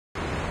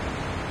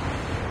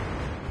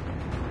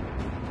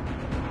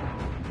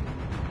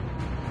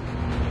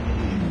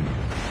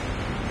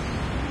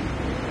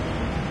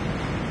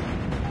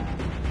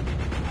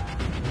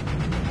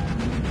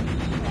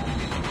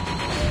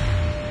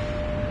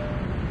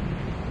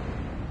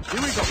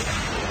Here we go.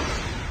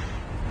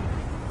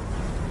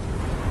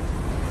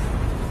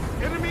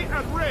 Enemy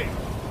at range.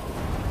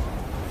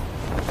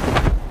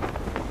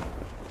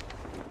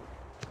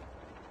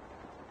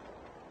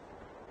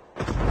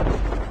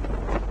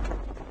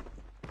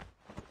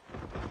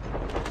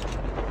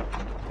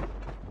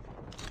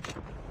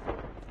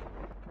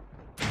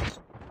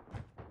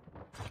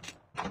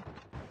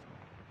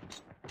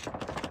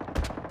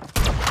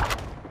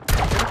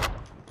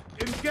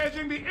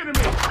 Engaging the enemy.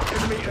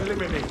 Enemy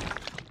eliminated.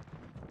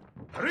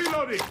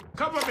 Reloading.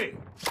 Cover me.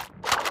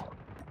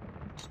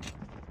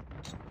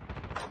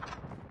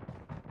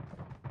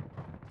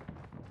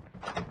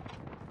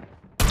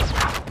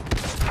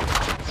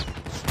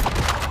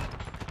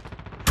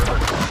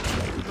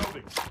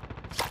 Reloading.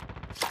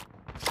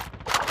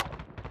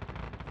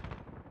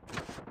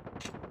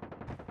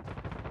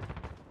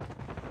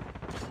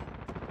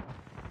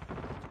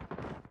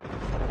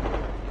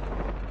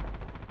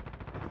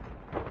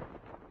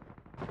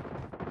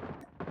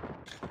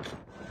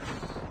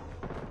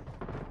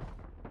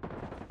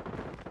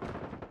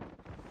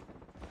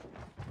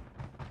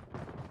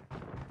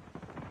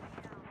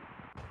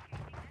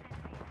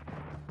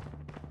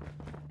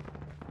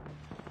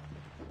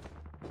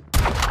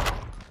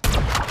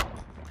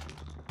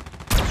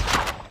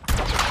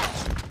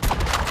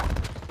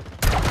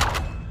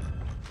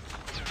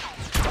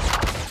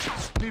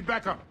 Need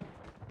backup.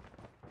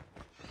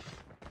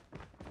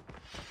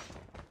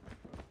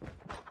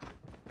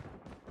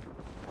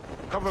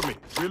 Cover me.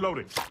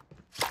 Reloading.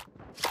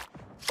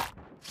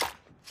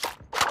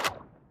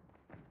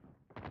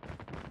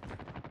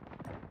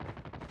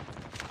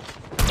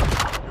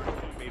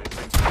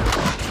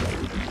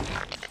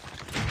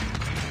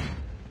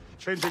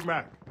 Changing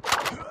mag.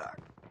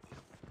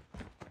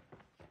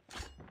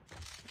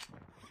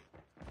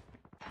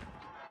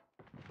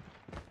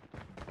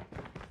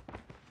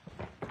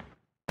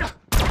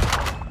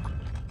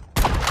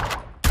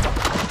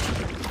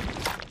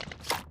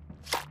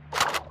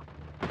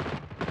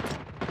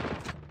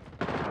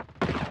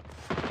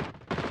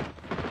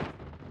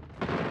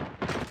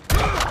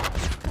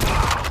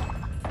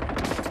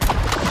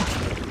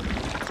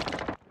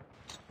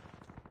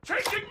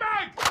 Changing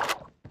mag!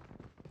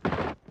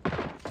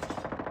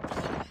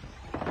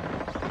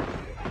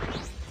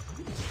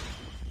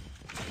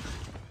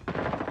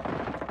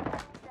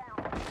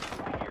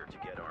 Here to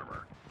get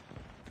armor.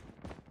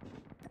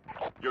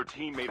 Your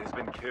teammate has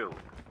been killed.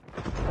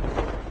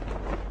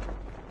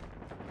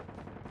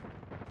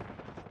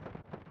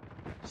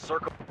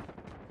 Circle.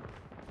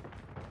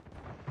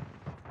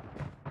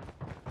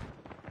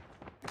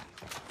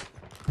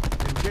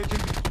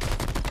 Engaging.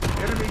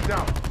 Enemy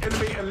down.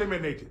 Enemy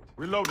eliminated.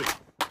 Reloading.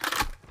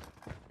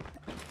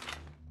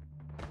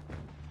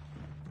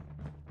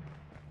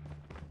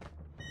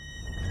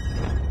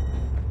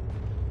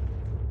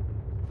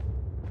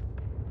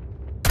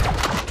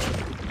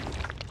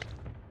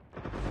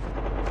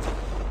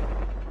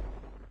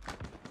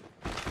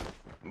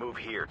 Move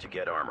here to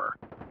get armor.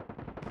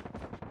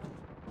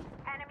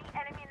 Enemy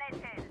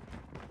eliminated.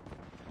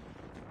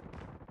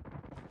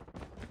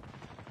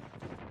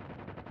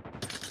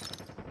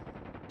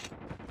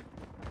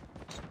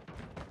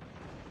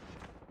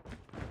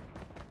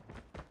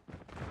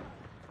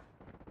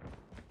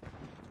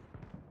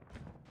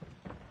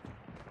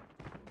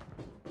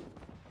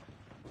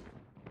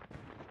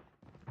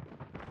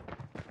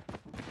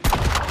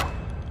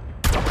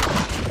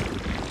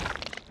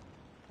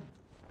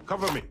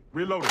 Cover me.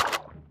 Reloading.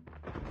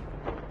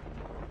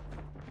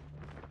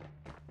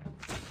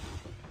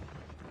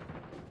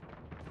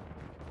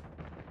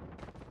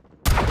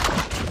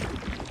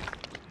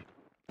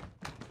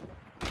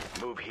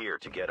 Move here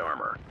to get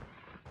armor.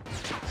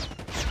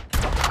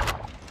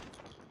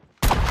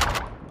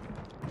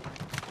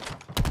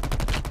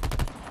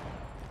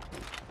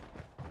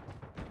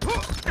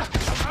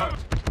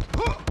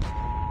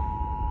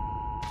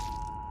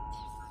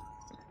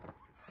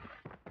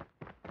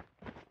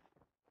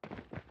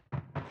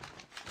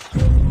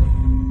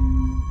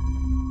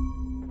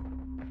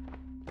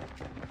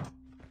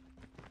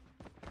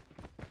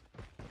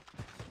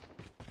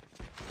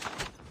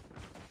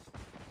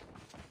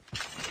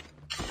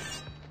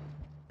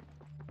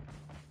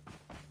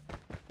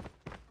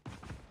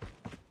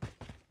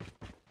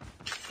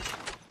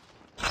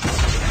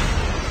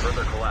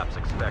 Further collapse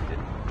expected.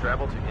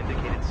 Travel to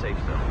indicated safe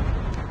zone.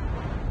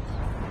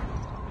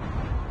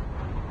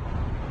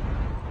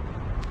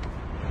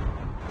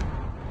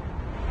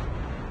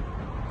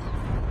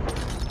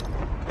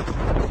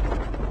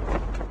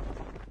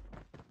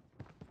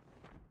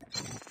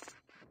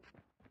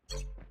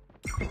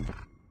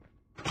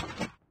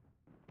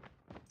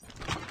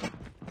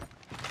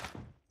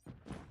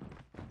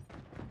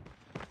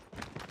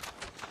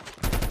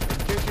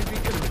 Engaging the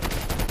enemy.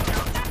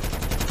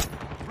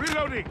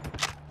 Reloading.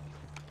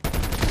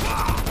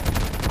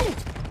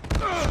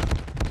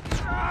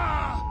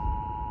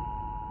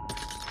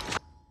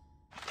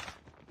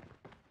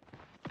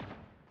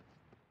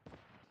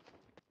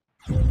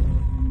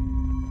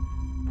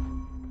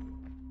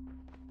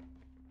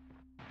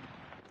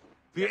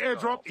 The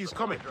airdrop is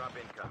coming. Drop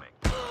incoming.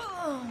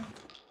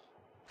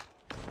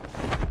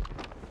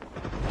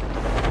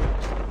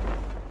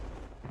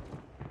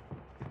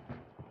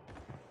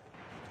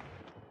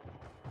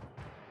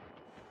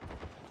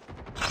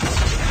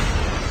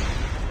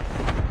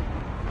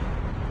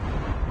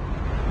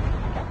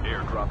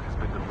 Airdrop has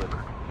been delivered.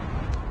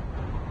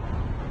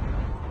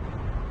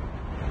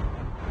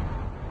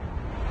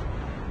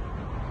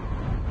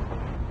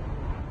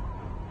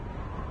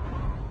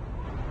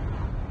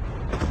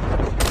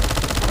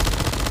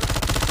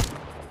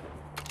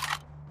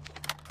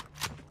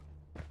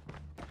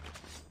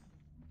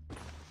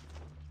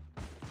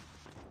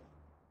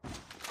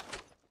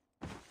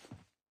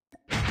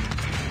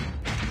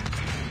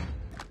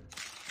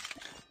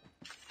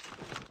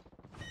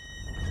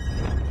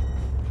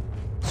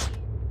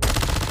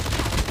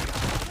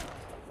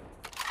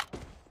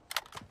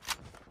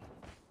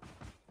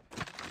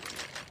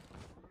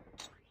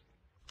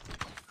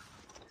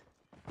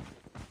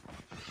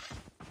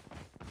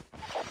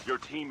 Your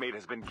teammate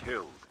has been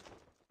killed.